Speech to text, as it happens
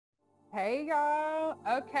Hey y'all.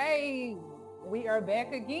 Okay, we are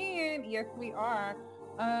back again. Yes, we are.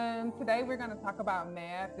 Today we're going to talk about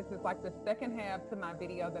math. This is like the second half to my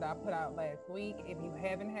video that I put out last week. If you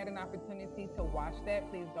haven't had an opportunity to watch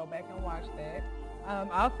that, please go back and watch that.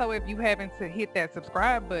 Also, if you haven't to hit that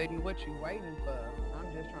subscribe button, what you waiting for?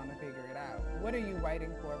 I'm just trying to figure it out. What are you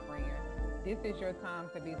waiting for, friend? This is your time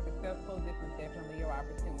to be successful. This is definitely your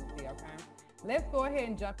opportunity, okay? Let's go ahead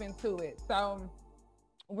and jump into it. So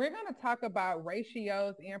we're going to talk about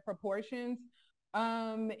ratios and proportions.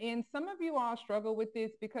 And some of you all struggle with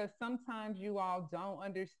this because sometimes you all don't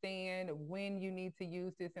understand when you need to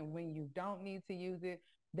use this and when you don't need to use it,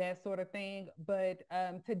 that sort of thing. But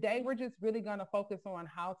today we're just really going to focus on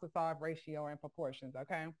how to solve ratio and proportions,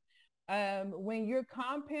 okay? When you're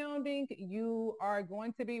compounding, you are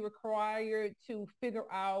going to be required to figure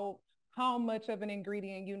out how much of an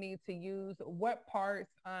ingredient you need to use, what parts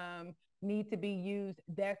need to be used,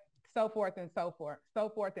 that so forth and so forth, so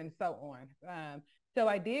forth and so on. So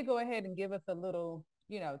I did go ahead and give us a little,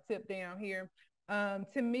 tip down here.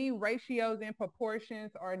 To me, ratios and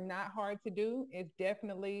proportions are not hard to do. It's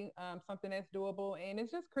definitely something that's doable, and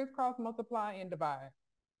it's just crisscross, multiply, and divide.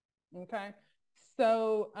 Okay.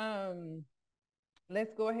 So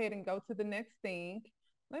let's go ahead and go to the next thing.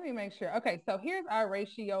 Let me make sure. Okay, so here's our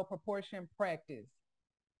ratio proportion practice.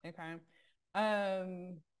 Okay.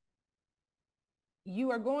 Um,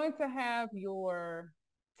 you are going to have your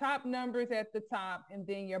top numbers at the top and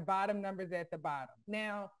then your bottom numbers at the bottom.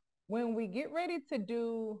 Now, when we get ready to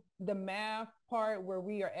do the math part where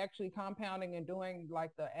we are actually compounding and doing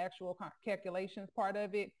like the actual calculations part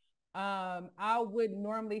of it, I would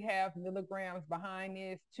normally have milligrams behind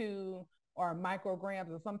this too, or micrograms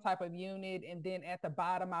or some type of unit. And then at the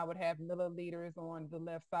bottom, I would have milliliters on the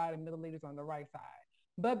left side and milliliters on the right side.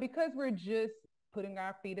 But because we're just putting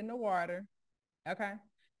our feet in the water, okay,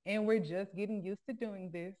 and we're just getting used to doing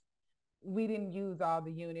this, we didn't use all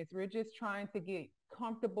the units. We're just trying to get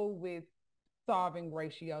comfortable with solving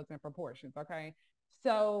ratios and proportions, okay?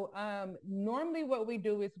 So normally what we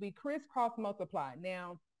do is we crisscross multiply.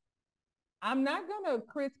 Now, I'm not going to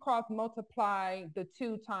crisscross multiply the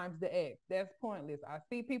 2 times the x. That's pointless. I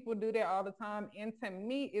see people do that all the time. And to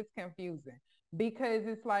me, it's confusing because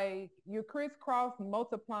it's like you're crisscross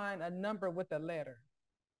multiplying a number with a letter.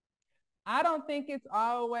 I don't think it's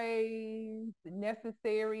always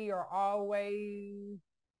necessary or always,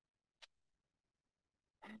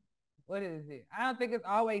 what is it? I don't think it's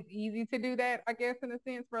always easy to do that, I guess, in a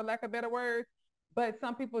sense, for lack of better words. But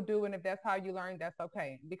some people do, and if that's how you learn, that's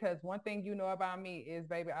okay. Because one thing you know about me is,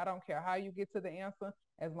 baby, I don't care how you get to the answer,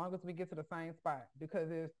 as long as we get to the same spot, because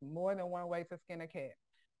there's more than one way to skin a cat.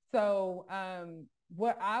 So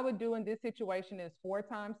what I would do in this situation is 4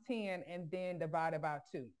 times 10 and then divide it by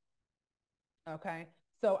 2. Okay.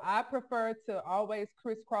 So I prefer to always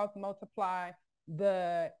crisscross multiply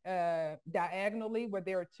the diagonally where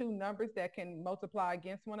there are 2 numbers that can multiply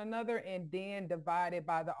against one another and then divide it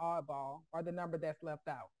by the oddball or the number that's left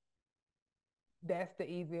out. That's the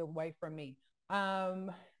easier way for me.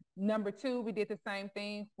 Number 2, we did the same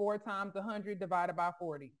thing. 4 times 100 divided by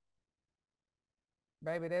 40.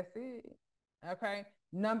 Baby, that's it. Okay.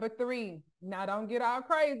 Number 3, now don't get all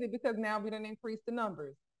crazy because now we didn't increase the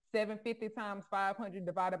numbers. 750 times 500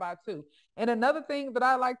 divided by 2. And another thing that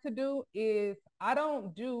I like to do is I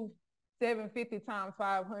don't do 750 times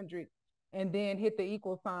 500 and then hit the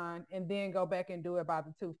equal sign and then go back and do it by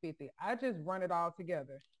the 250. I just run it all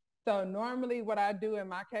together. So normally what I do in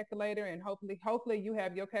my calculator, and hopefully you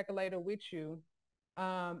have your calculator with you,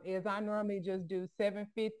 is I normally just do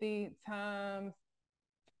 750 times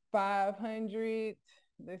 500.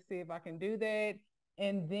 Let's see if I can do that.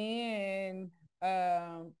 And then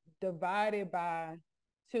divided by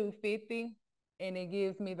 250, and it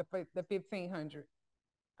gives me the 1500.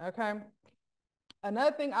 Okay.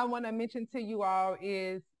 Another thing I want to mention to you all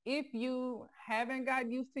is if you haven't got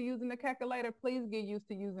used to using the calculator, please get used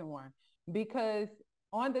to using one, because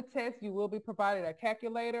on the test you will be provided a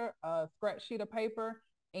calculator, a scratch sheet of paper,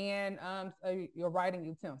 and your writing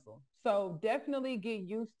utensil. So definitely get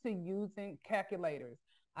used to using calculators.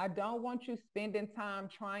 I don't want you spending time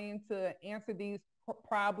trying to answer these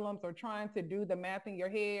problems or trying to do the math in your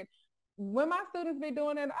head. When my students be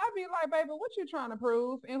doing it, I be like, baby, what you trying to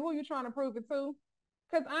prove and who you trying to prove it to?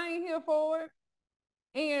 Because I ain't here for it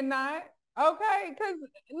and not. Okay, because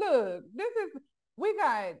look, we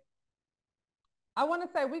got, I want to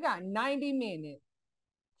say we got 90 minutes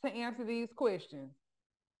to answer these questions.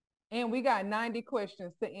 And we got 90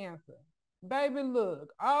 questions to answer. Baby,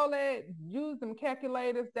 look, all that, use them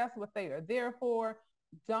calculators. That's what they are there for.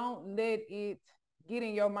 Don't let it get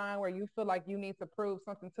in your mind where you feel like you need to prove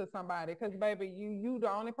something to somebody, because baby, you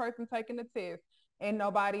the only person taking the test and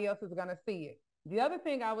nobody else is going to see it. The other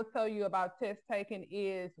thing I would tell you about test taking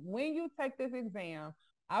is when you take this exam,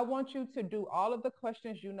 I want you to do all of the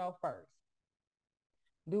questions you know first.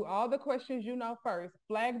 Do all the questions you know first,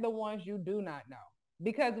 flag the ones you do not know.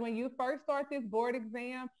 Because when you first start this board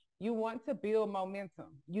exam, you want to build momentum.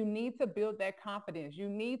 You need to build that confidence. You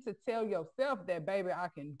need to tell yourself that, baby, I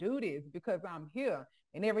can do this because I'm here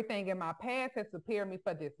and everything in my past has prepared me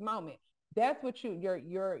for this moment. That's what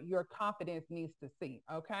your confidence needs to see.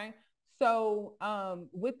 Okay. So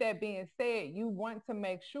with that being said, you want to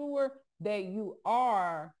make sure that you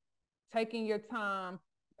are taking your time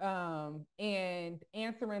and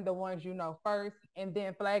answering the ones you know first, and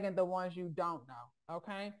then flagging the ones you don't know.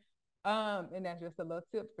 Okay. And that's just a little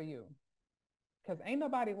tip for you. Because ain't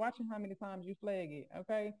nobody watching how many times you flag it.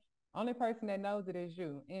 Okay. Only person that knows it is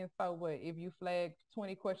you. And so what? If you flag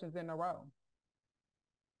 20 questions in a row,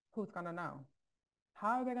 who's gonna know?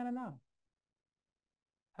 How are they gonna know?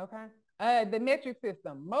 Okay. The metric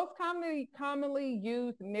system. Most commonly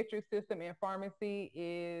used metric system in pharmacy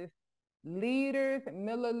is liters,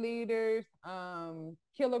 milliliters,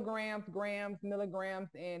 kilograms, grams, milligrams,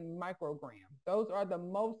 and micrograms. Those are the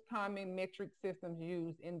most common metric systems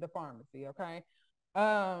used in the pharmacy. Okay.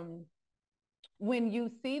 When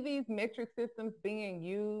you see these metric systems being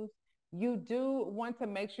used, you do want to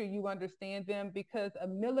make sure you understand them, because a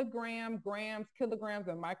milligram, grams, kilograms,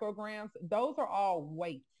 and micrograms, those are all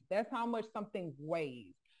weights. That's how much something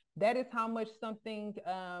weighs. That is how much something,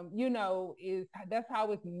 that's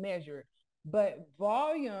how it's measured. But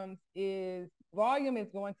volume is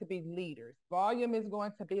going to be liters. Volume is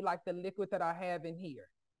going to be like the liquid that I have in here.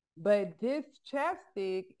 But this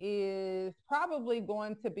chapstick is probably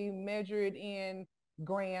going to be measured in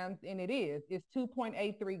grams, and it is. It's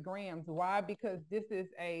 2.83 grams. Why? Because this is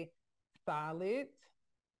a solid,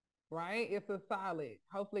 right? It's a solid.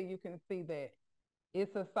 Hopefully you can see that.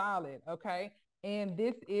 It's a solid, okay? And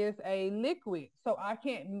this is a liquid. So I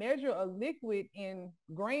can't measure a liquid in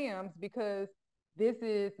grams because this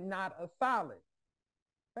is not a solid.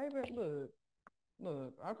 Baby,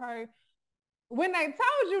 look, okay? When they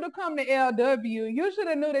told you to come to LW, you should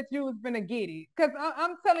have knew that you was gonna get it. Because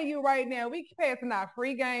I'm telling you right now, we passing our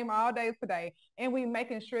free game all day today, and we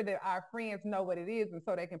making sure that our friends know what it is, and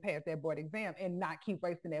so they can pass that board exam and not keep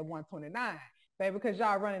wasting that 129, baby, because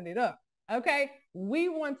y'all running it up. Okay, we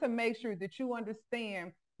want to make sure that you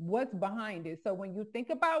understand what's behind it. So when you think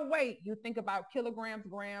about weight, you think about kilograms,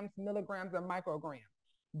 grams, milligrams, and micrograms.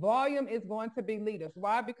 Volume is going to be liters.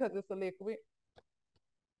 Why? Because it's a liquid.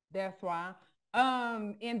 That's why.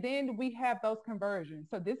 And then we have those conversions.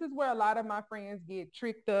 So this is where a lot of my friends get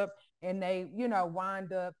tricked up, and they,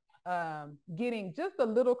 wind up getting just a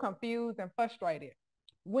little confused and frustrated.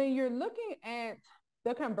 When you're looking at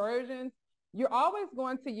the conversions, you're always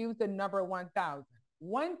going to use the number 1,000.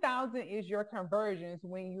 1,000 is your conversions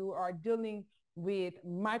when you are dealing with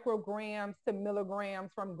micrograms to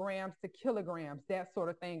milligrams, from grams to kilograms, that sort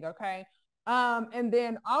of thing. Okay. And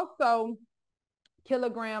then also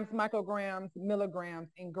kilograms, micrograms, milligrams,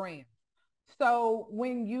 and grams. So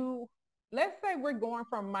let's say we're going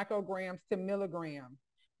from micrograms to milligrams,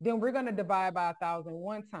 then we're going to divide by 1,000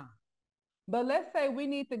 one time. But let's say we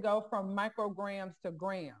need to go from micrograms to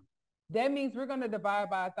grams. That means we're going to divide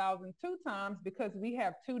by 1,000 two times, because we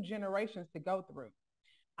have 2 generations to go through.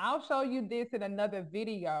 I'll show you this in another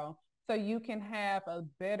video so you can have a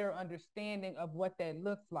better understanding of what that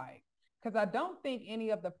looks like. Because I don't think any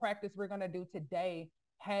of the practice we're going to do today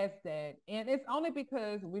has that. And it's only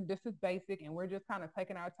because this is basic, and we're just kind of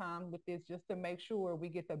taking our time with this just to make sure we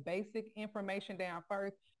get the basic information down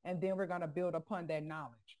first, and then we're going to build upon that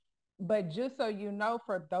knowledge. But just so you know,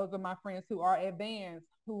 for those of my friends who are advanced,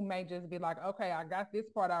 who may just be like, okay, I got this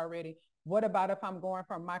part already. What about if I'm going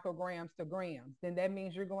from micrograms to grams? Then that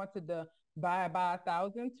means you're going to divide by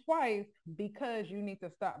 1,000 twice, because you need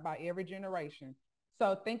to stop by every generation.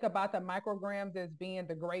 So think about the micrograms as being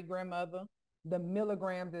the great grandmother, the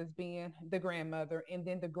milligrams as being the grandmother, and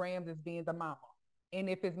then the grams as being the mama. And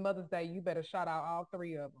if it's Mother's Day, you better shout out all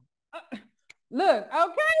 3 of them. Look,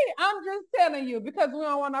 okay, I'm just telling you, because we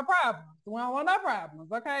don't want no problems. We don't want no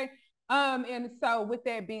problems, okay? And so with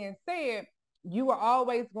that being said, you are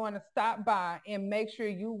always going to stop by and make sure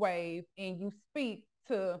you wave and you speak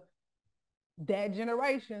to that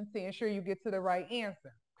generation to ensure you get to the right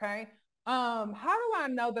answer, okay? How do I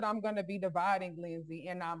know that I'm going to be dividing, Lindsay,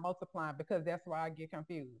 and not multiplying? Because that's why I get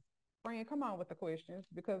confused. Friend, come on with the questions,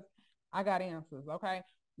 because I got answers, okay?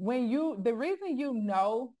 The reason you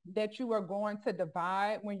know that you are going to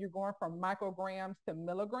divide when you're going from micrograms to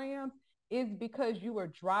milligrams is because you are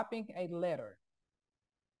dropping a letter.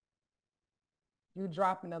 You're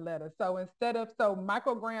dropping a letter. So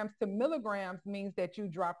micrograms to milligrams means that you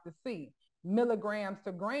drop the C. Milligrams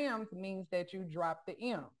to grams means that you drop the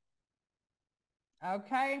M.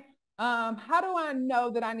 Okay. How do I know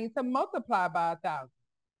that I need to multiply by 1,000?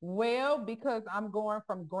 Well, because I'm going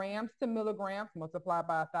from grams to milligrams, multiplied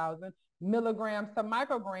by 1,000, milligrams to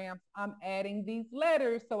micrograms, I'm adding these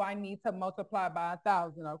letters, so I need to multiply by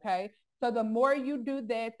 1,000, okay? So the more you do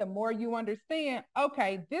that, the more you understand,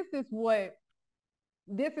 okay, this is going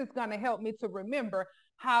to help me to remember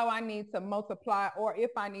how I need to multiply or if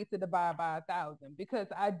I need to divide by 1,000, because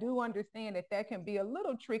I do understand that can be a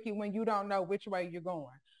little tricky when you don't know which way you're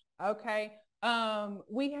going, okay?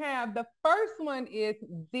 We have the first one is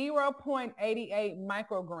 0.88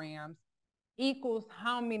 micrograms equals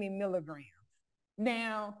how many milligrams?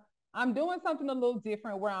 Now, I'm doing something a little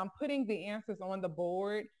different where I'm putting the answers on the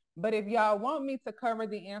board, but if y'all want me to cover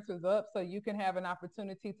the answers up so you can have an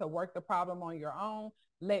opportunity to work the problem on your own,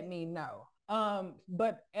 let me know.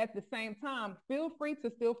 But at the same time, feel free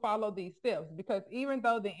to still follow these steps, because even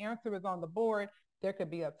though the answer is on the board, there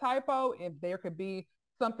could be a typo, if there could be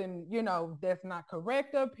something, that's not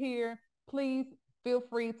correct up here, please feel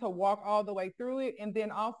free to walk all the way through it. And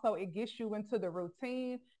then also it gets you into the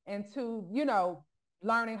routine and to,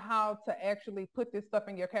 learning how to actually put this stuff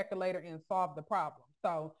in your calculator and solve the problem.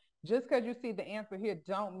 So just because you see the answer here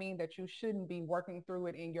don't mean that you shouldn't be working through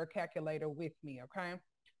it in your calculator with me, okay?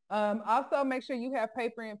 Also make sure you have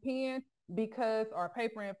paper and pen, or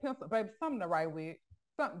paper and pencil, baby, something to write with,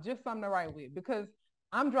 something to write with, because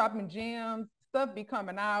I'm dropping gems, stuff be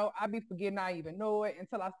coming out, I be forgetting I even know it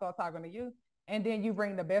until I start talking to you. And then you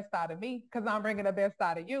bring the best out of me because I'm bringing the best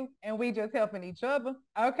out of you, and we just helping each other,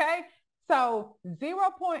 okay? So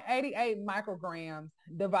 0.88 micrograms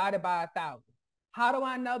divided by 1,000. How do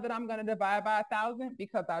I know that I'm going to divide by 1,000?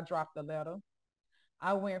 Because I dropped the letter.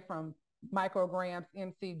 I went from micrograms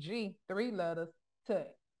MCG, 3 letters, to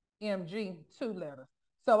MG, 2 letters.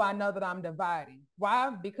 So I know that I'm dividing.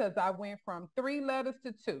 Why? Because I went from 3 letters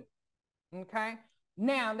to 2. Okay.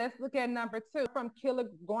 Now let's look at number 2.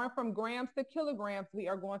 Going from grams to kilograms, we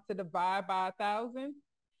are going to divide by 1,000.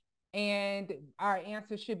 And our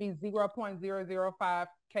answer should be 0.005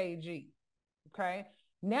 kg. Okay.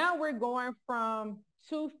 Now we're going from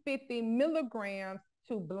 250 milligrams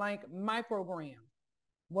to blank micrograms.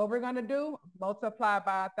 What we're going to do, multiply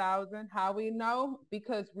by 1,000. How we know?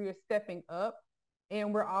 Because we're stepping up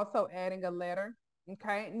and we're also adding a letter.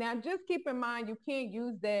 Okay. Now just keep in mind, you can't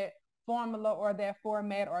use that formula or that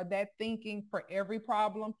format or that thinking for every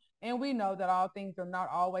problem. And we know that all things are not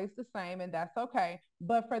always the same, and that's okay.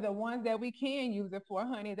 But for the ones that we can use it for,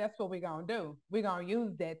 honey, that's what we're going to do. We're going to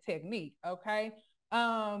use that technique, okay?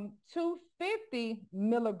 250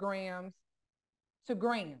 milligrams to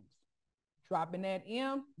grams. Dropping that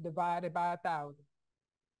M, divided by 1,000.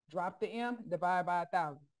 Drop the M, divide by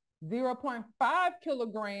 1,000. 0.5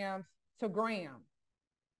 kilograms to grams.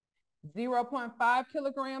 0.5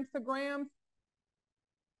 kilograms to grams.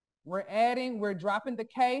 We're dropping the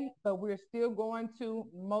K, but we're still going to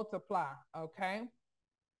multiply, okay?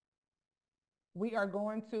 We are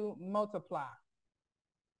going to multiply,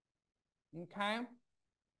 okay?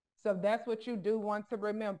 So that's what you do want to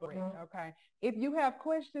remember, okay? If you have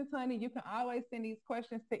questions, honey, you can always send these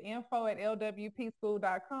questions to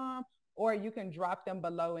info@lwpschool.com, or you can drop them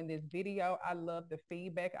below in this video. I love the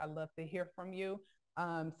feedback. I love to hear from you.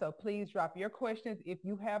 So please drop your questions. If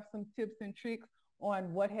you have some tips and tricks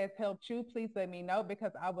on what has helped you, please let me know,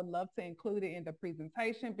 because I would love to include it in the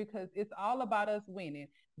presentation, because it's all about us winning.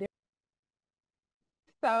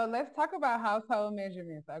 So let's talk about household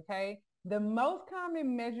measurements, okay? The most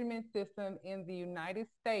common measurement system in the United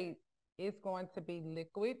States is going to be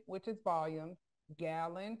liquid, which is volume,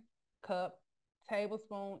 gallon, cup,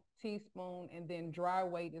 tablespoon, teaspoon, and then dry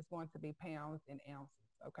weight is going to be pounds and ounces,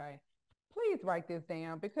 okay? Please write this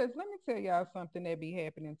down, because let me tell y'all something that be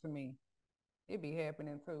happening to me. It be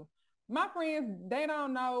happening too. My friends, they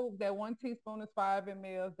don't know that 1 teaspoon is 5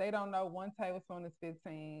 ml. They don't know 1 tablespoon is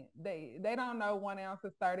 15. They don't know 1 ounce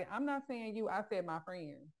is 30. I'm not saying you, I said my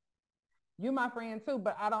friend. You my friend too,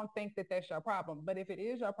 but I don't think that that's your problem. But if it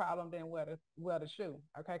is your problem, then wear the shoe,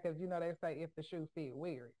 okay? Because you know they say if the shoe fit,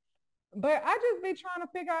 wear it. But I just be trying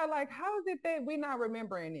to figure out, like, how is it that we not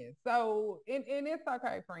remembering this? So, and it's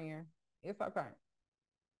okay, friend. It's okay.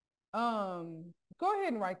 Go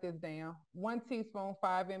ahead and write this down. 1 teaspoon,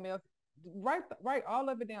 5 ml. Write all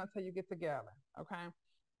of it down until you get to gallon, okay?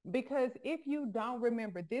 Because if you don't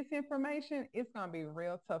remember this information, it's going to be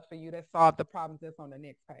real tough for you to solve the problems that's on the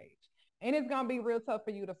next page. And it's going to be real tough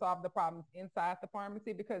for you to solve the problems inside the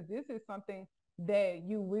pharmacy, because this is something that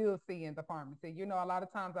you will see in the pharmacy. You know, a lot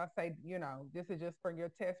of times I say, you know, this is just for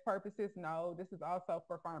your test purposes. No, this is also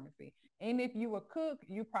for pharmacy. And if you a cook,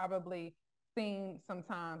 you probably seen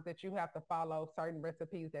sometimes that you have to follow certain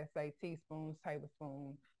recipes that say teaspoons,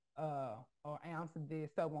 tablespoons, or ounce of this,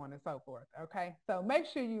 so on and so forth. Okay. So make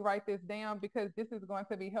sure you write this down, because this is going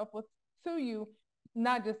to be helpful to you,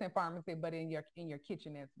 not just in pharmacy, but in your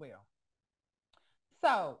kitchen as well.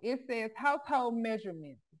 So it says household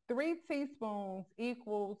measurements. 3 teaspoons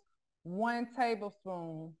equals 1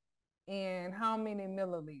 tablespoon in how many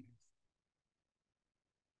milliliters?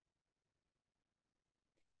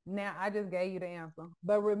 Now, I just gave you the answer.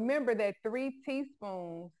 But remember that 3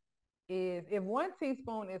 teaspoons is, if 1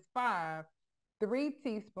 teaspoon is 5, 3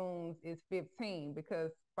 teaspoons is 15,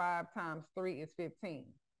 because 5 times 3 is 15.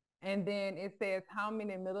 And then it says how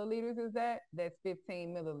many milliliters is that? That's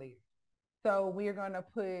 15 milliliters. So we're going to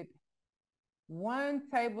put 1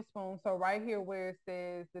 tablespoon. So right here where it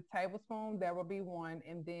says the tablespoon, that will be 1.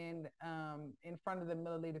 And then in front of the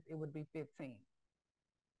milliliters, it would be 15.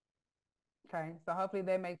 Okay, so hopefully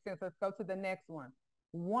that makes sense. Let's go to the next one.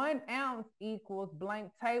 1 ounce equals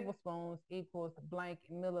blank tablespoons equals blank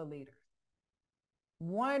milliliters.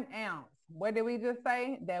 1 ounce. What did we just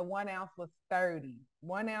say? That 1 ounce was 30.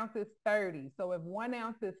 1 ounce is 30. So if 1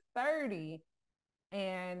 ounce is 30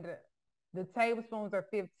 and the tablespoons are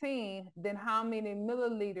 15, then how many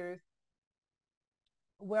milliliters?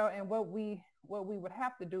 Well, and what we would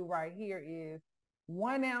have to do right here is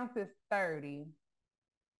 1 ounce is 30,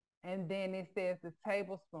 and then it says the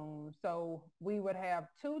tablespoons. So we would have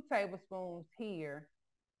 2 tablespoons here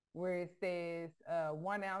where it says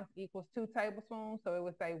 1 ounce equals 2 tablespoons. So it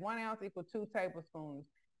would say 1 ounce equals 2 tablespoons,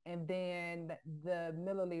 and then the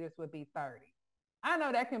milliliters would be 30. I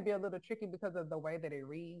know that can be a little tricky because of the way that it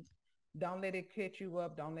reads. Don't let it catch you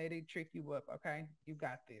up. Don't let it trick you up, okay? You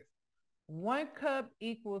got this. 1 cup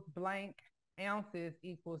equals blank ounces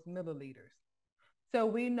equals milliliters. So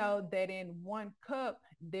we know that in 1 cup,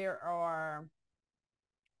 there are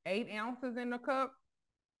 8 ounces in the cup.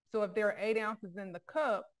 So if there are 8 ounces in the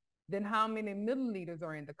cup, then how many milliliters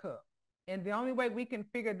are in the cup? And the only way we can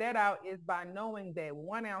figure that out is by knowing that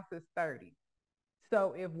 1 ounce is 30.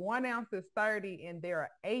 So if 1 ounce is 30 and there are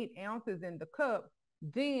 8 ounces in the cup,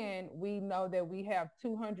 then we know that we have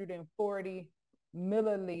 240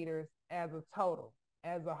 milliliters as a total,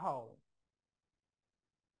 as a whole.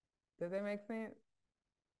 Does that make sense?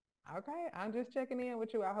 Okay, I'm just checking in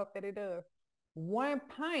with you. I hope that it does. 1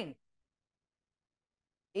 pint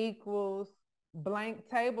equals blank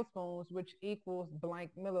tablespoons, which equals blank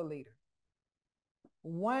milliliters.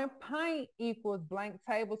 1 pint equals blank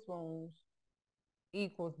tablespoons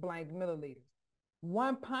equals blank milliliters.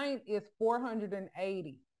 1 pint is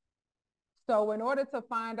 480. So in order to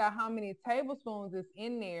find out how many tablespoons is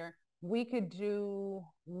in there, we could do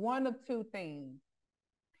one of two things.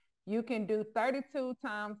 You can do 32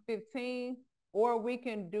 times 15, or we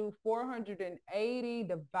can do 480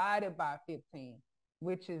 divided by 15,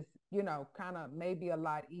 which is, you know, kind of maybe a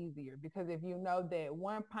lot easier, because if you know that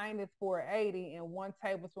 1 pint is 480 and 1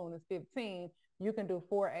 tablespoon is 15, you can do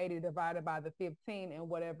 480 divided by the 15, and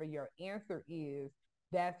whatever your answer is,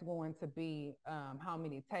 that's going to be how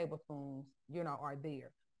many tablespoons, you know, are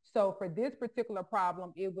there. So for this particular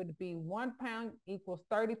problem, it would be 1 pound equals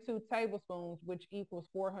 32 tablespoons, which equals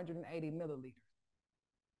 480 milliliters.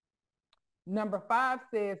 Number 5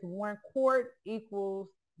 says 1 quart equals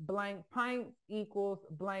blank pints equals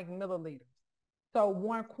blank milliliters. So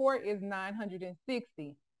 1 quart is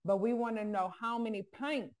 960, but we want to know how many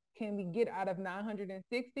pints can we get out of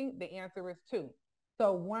 960? The answer is 2.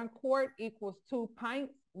 So 1 quart equals 2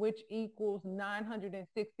 pints, which equals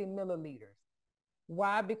 960 milliliters.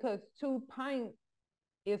 Why? Because 2 pints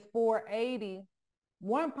is 480.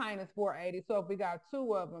 1 pint is 480. So if we got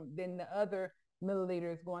 2 of them, then the other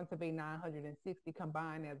milliliter is going to be 960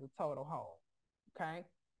 combined as a total whole. Okay.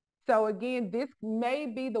 So again, this may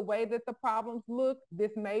be the way that the problems look.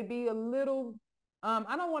 This may be a little,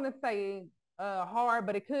 I don't want to say hard,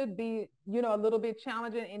 but it could be, you know, a little bit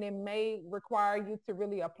challenging, and it may require you to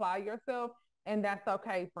really apply yourself. And that's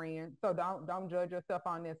okay, friend. So don't judge yourself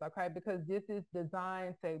on this, okay? Because this is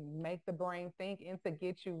designed to make the brain think and to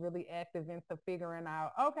get you really active into figuring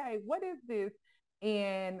out, okay, what is this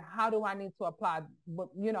and how do I need to apply,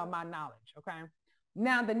 you know, my knowledge, okay?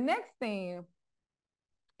 Now, the next thing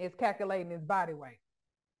is calculating this body weight.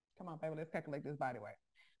 Come on, baby, let's calculate this body weight.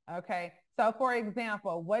 Okay, so for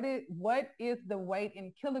example, what is the weight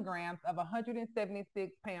in kilograms of a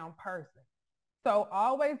 176-pound person? So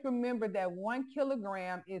always remember that 1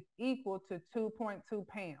 kilogram is equal to 2.2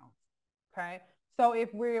 pounds. Okay. So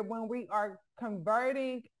when we are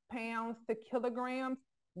converting pounds to kilograms,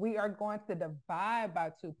 we are going to divide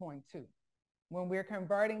by 2.2. When we're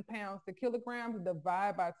converting pounds to kilograms,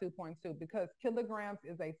 divide by 2.2 because kilograms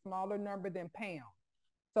is a smaller number than pounds.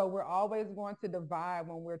 So we're always going to divide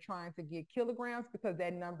when we're trying to get kilograms because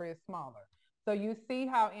that number is smaller. So you see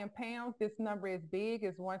how in pounds, this number is big,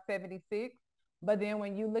 it's 176. But then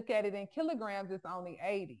when you look at it in kilograms, it's only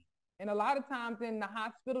 80. And a lot of times in the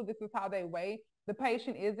hospital, this is how they weigh. The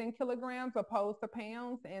patient is in kilograms opposed to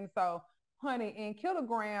pounds. And so, honey, in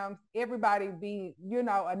kilograms, everybody be,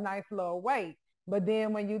 a nice little weight. But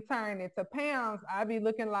then when you turn it to pounds, I be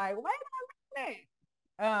looking like, wait a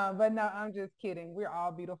minute. But no, I'm just kidding. We're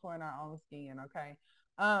all beautiful in our own skin, okay?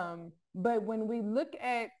 But when we look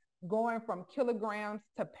at going from kilograms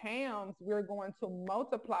to pounds, we're going to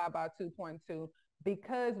multiply by 2.2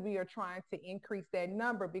 because we are trying to increase that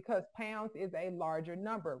number because pounds is a larger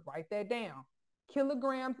number. Write that down.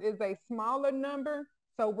 Kilograms is a smaller number,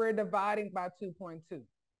 so we're dividing by 2.2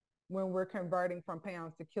 when we're converting from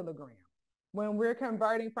pounds to kilograms. When we're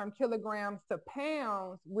converting from kilograms to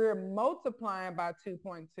pounds, we're multiplying by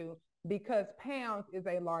 2.2 because pounds is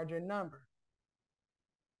a larger number.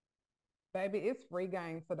 Baby, it's free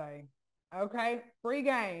game today. Okay, free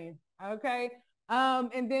game. Okay.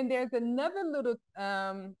 And then there's another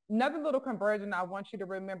little conversion I want you to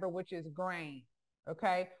remember, which is grain.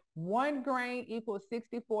 Okay. 1 grain equals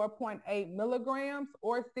 64.8 milligrams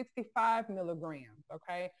or 65 milligrams.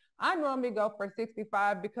 Okay. I normally go for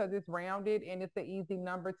 65 because it's rounded and it's an easy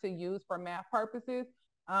number to use for math purposes.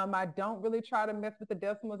 I don't really try to mess with the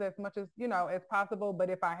decimals as much as, as possible. But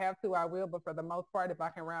if I have to, I will. But for the most part, if I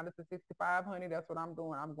can round it to 65, honey, that's what I'm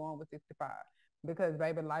doing. I'm going with 65 because,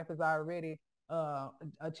 baby, life is already a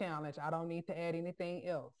challenge. I don't need to add anything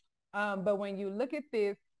else. But when you look at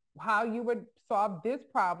this, how you would solve this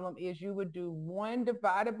problem is you would do 1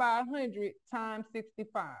 divided by 100 times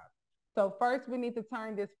 65. So first we need to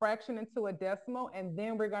turn this fraction into a decimal, and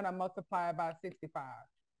then we're going to multiply it by 65.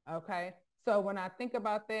 Okay. So when I think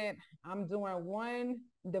about that, I'm doing 1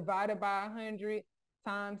 divided by 100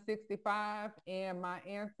 times 65, and my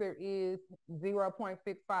answer is 0.65.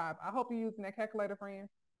 I hope you're using that calculator, friend.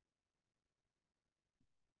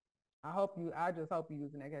 I just hope you're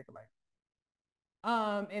using that calculator.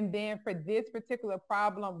 And then for this particular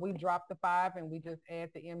problem, we drop the 5 and we just add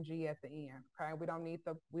the mg at the end. Okay, we don't need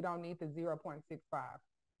the 0.65.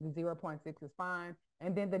 The 0.6 is fine.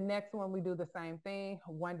 And then the next one, we do the same thing.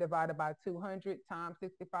 1 divided by 200 times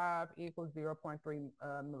 65 equals 0.3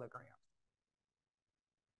 milligrams.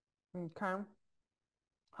 Okay.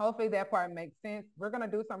 Hopefully that part makes sense. We're going to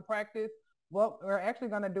do some practice. Well, we're actually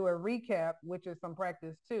going to do a recap, which is some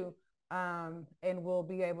practice too. And we'll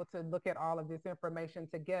be able to look at all of this information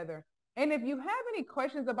together. And if you have any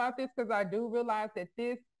questions about this, because I do realize that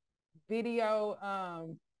this video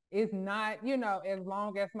is not, as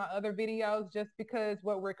long as my other videos, just because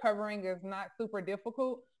what we're covering is not super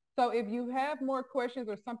difficult. So if you have more questions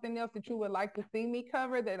or something else that you would like to see me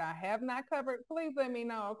cover that I have not covered, please let me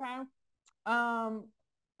know, okay?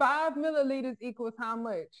 5 milliliters equals how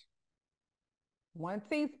much? 1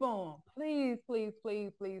 teaspoon. Please, please,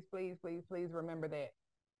 please, please, please, please, please remember that.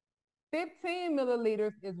 15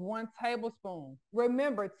 milliliters is 1 tablespoon.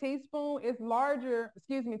 Remember, teaspoon is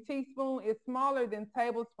smaller than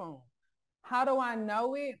tablespoon. How do I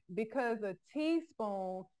know it? Because a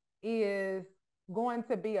teaspoon is going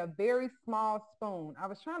to be a very small spoon. I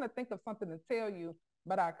was trying to think of something to tell you,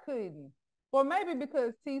 but I couldn't. Well, maybe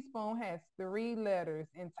because teaspoon has 3 letters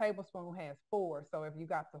and tablespoon has 4. So if you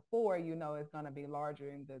got the 4, it's going to be larger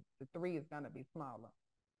and the 3 is going to be smaller.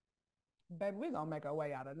 Baby, we're going to make our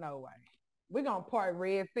way out of no way. We're going to part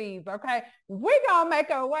Red Seas, okay? We're going to make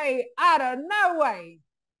our way out of no way.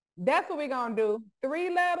 That's what we're going to do.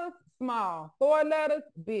 3 letters, small. 4 letters,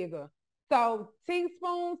 bigger. So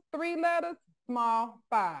teaspoons, 3 letters, small,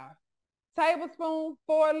 5. Tablespoon,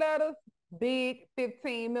 4 letters, big,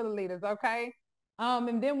 15 milliliters, okay?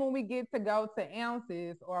 And then when we get to go to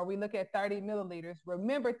ounces, or we look at 30 milliliters,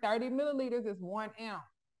 remember 30 milliliters is 1 ounce.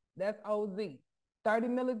 That's OZ. 30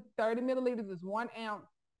 milliliters is 1 ounce.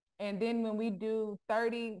 And then when we do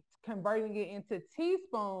 30, converting it into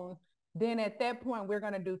teaspoons, then at that point, we're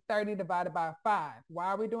going to do 30 divided by 5. Why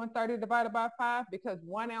are we doing 30 divided by 5? Because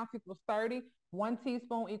 1 ounce equals 30. 1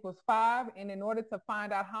 teaspoon equals 5. And in order to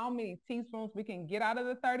find out how many teaspoons we can get out of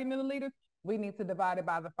the 30 milliliters, we need to divide it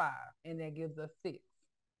by the 5. And that gives us 6.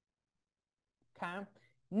 Okay.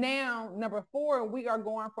 Now, number 4, we are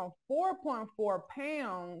going from 4.4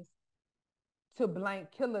 pounds to blank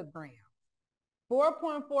kilograms.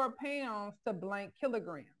 4.4 pounds to blank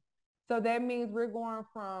kilograms. So that means we're going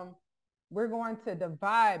from we're going to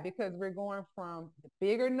divide because we're going from the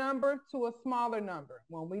bigger number to a smaller number.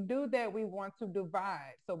 When we do that, we want to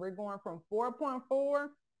divide. So we're going from 4.4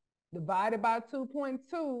 divided by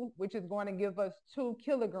 2.2, which is going to give us 2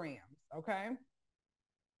 kilograms, okay?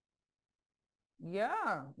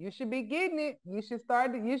 Yeah, you should be getting it. You should be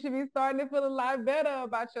starting to feel a lot better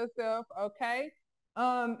about yourself, okay?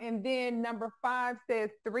 And then number 5 says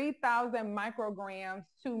 3,000 micrograms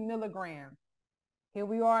to milligrams. Here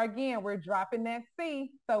we are again, we're dropping that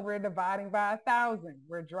C, so we're dividing by 1,000.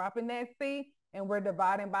 We're dropping that C and we're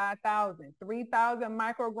dividing by 1,000. 3,000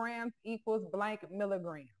 micrograms equals blank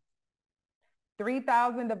milligrams.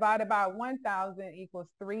 3,000 divided by 1,000 equals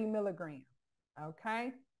 3 milligrams,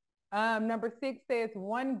 okay? Number 6 says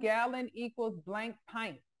 1 gallon equals blank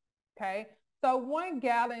pint, okay? So 1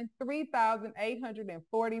 gallon,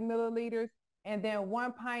 3,840 milliliters, and then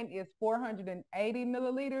 1 pint is 480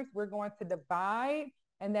 milliliters. We're going to divide,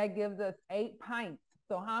 and that gives us 8 pints.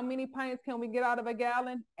 So how many pints can we get out of a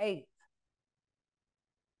gallon? 8.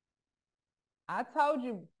 I told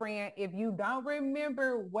you, friend, if you don't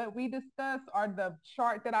remember what we discussed or the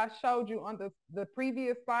chart that I showed you on the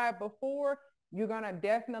previous slide before, you're going to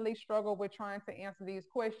definitely struggle with trying to answer these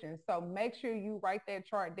questions. So make sure you write that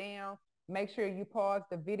chart down. Make sure you pause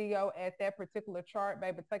the video at that particular chart,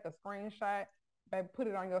 baby. Take a screenshot, baby, put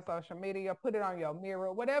it on your social media, put it on your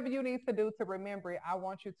mirror, whatever you need to do to remember it. I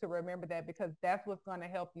want you to remember that because that's what's going to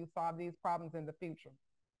help you solve these problems in the future.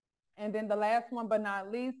 And then the last one, but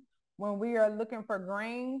not least, when we are looking for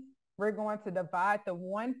grains, we're going to divide the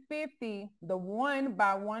 150, the 1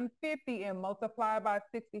 by 150 and multiply by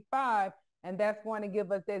 65. And that's going to give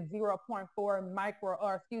us that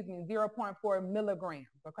 0.4 milligrams,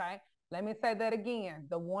 okay? Let me say that again.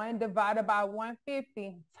 The 1 divided by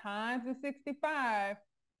 150 times the 65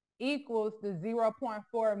 equals the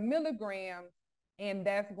 0.4 milligrams, and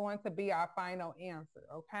that's going to be our final answer,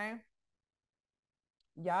 okay?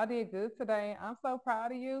 Y'all did good today. I'm so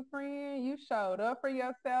proud of you, friend. You showed up for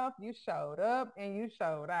yourself. You showed up and you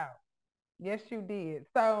showed out. Yes, you did.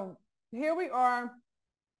 So here we are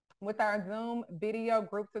with our Zoom video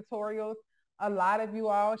group tutorials. A lot of you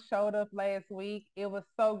all showed up last week. It was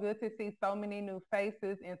so good to see so many new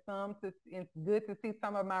faces and it's good to see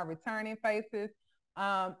some of my returning faces.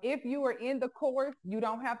 If you are in the course, you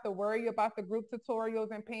don't have to worry about the group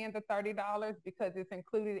tutorials and paying the $30 because it's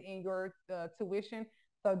included in your tuition.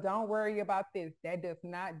 So don't worry about this.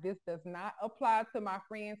 This does not apply to my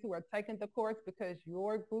friends who are taking the course because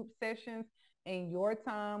your group sessions and your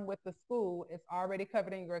time with the school is already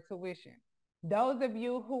covered in your tuition. Those of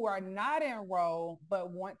you who are not enrolled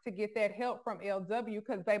but want to get that help from LW,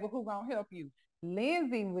 because baby, who gonna help you?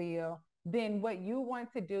 Lindsay will. Then what you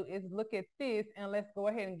want to do is look at this and let's go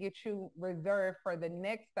ahead and get you reserved for the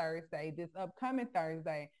next Thursday, this upcoming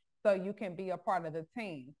Thursday, so you can be a part of the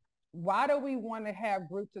team. Why do we want to have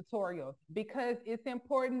group tutorials? Because it's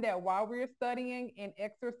important that while we're studying and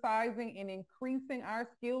exercising and increasing our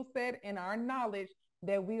skill set and our knowledge,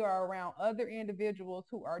 that we are around other individuals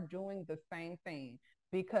who are doing the same thing,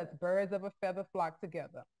 because birds of a feather flock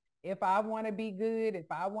together. If I want to be good, if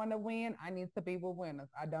I want to win, I need to be with winners.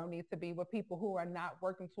 I don't need to be with people who are not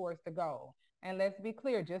working towards the goal. And let's be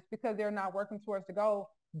clear, just because they're not working towards the goal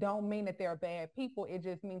don't mean that they're bad people. It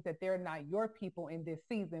just means that they're not your people in this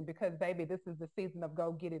season, because baby, this is the season of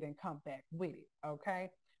go get it and come back with it, okay?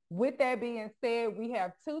 With that being said, we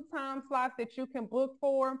have 2 time slots that you can book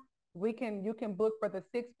for. You can book for the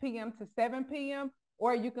 6 p.m. to 7 p.m.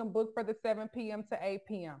 or you can book for the 7 p.m. to 8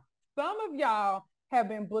 p.m. Some of y'all have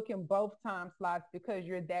been booking both time slots because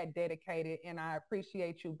you're that dedicated, and I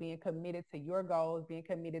appreciate you being committed to your goals, being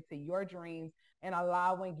committed to your dreams, and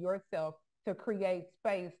allowing yourself to create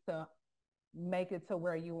space to make it to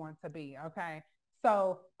where you want to be, okay?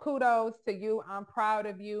 So kudos to you. I'm proud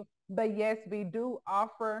of you. But yes, we do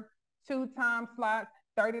offer 2 time slots,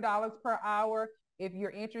 $30 per hour. If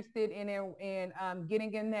you're interested in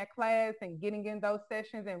getting in that class and getting in those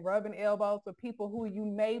sessions and rubbing elbows with people who you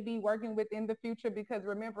may be working with in the future, because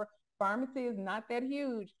remember, pharmacy is not that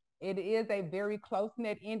huge. It is a very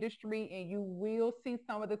close-knit industry, and you will see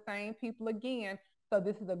some of the same people again. So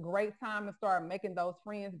this is a great time to start making those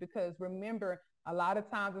friends, because remember, a lot of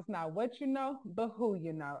times it's not what you know, but who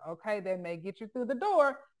you know, okay? That may get you through the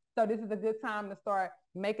door. So this is a good time to start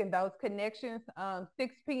making those connections.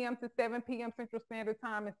 6 p.m. to 7 p.m. Central Standard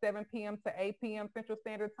Time and 7 p.m. to 8 p.m. Central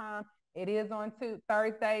Standard Time. It is on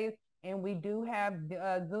Thursdays, and we do have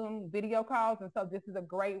Zoom video calls. And so this is a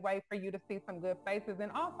great way for you to see some good faces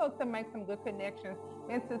and also to make some good connections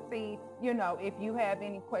and to see, you know, if you have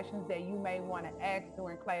any questions that you may want to ask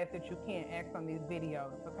during class that you can't ask on these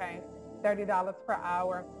videos, okay? $30 per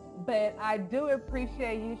hour. But I do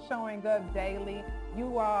appreciate you showing up daily.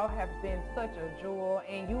 You all have been such a jewel,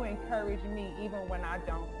 and you encourage me even when I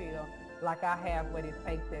don't feel like I have what it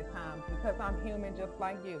takes at times, because I'm human just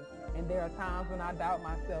like you. And there are times when I doubt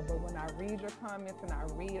myself, but when I read your comments and I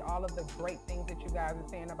read all of the great things that you guys are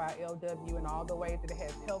saying about LW and all the ways that it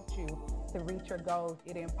has helped you to reach your goals,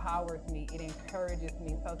 it empowers me, it encourages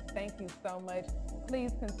me. So thank you so much.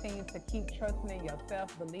 Please continue to keep trusting in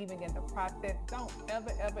yourself, believing in the process. Don't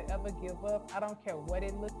ever, ever, ever give up. I don't care what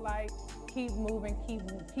it looks like. Keep moving,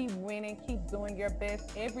 keep winning, keep doing your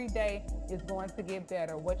best. Every day is going to get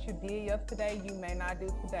better. What you did yesterday, you may not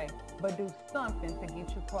do today, but do something to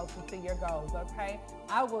get you closer to your goals, okay?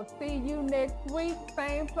 I will see you next week,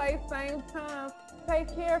 same place, same time.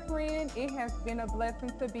 Take care, friend. It has been a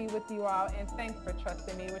blessing to be with you all, and thanks for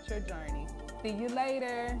trusting me with your journey. See you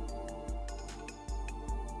later.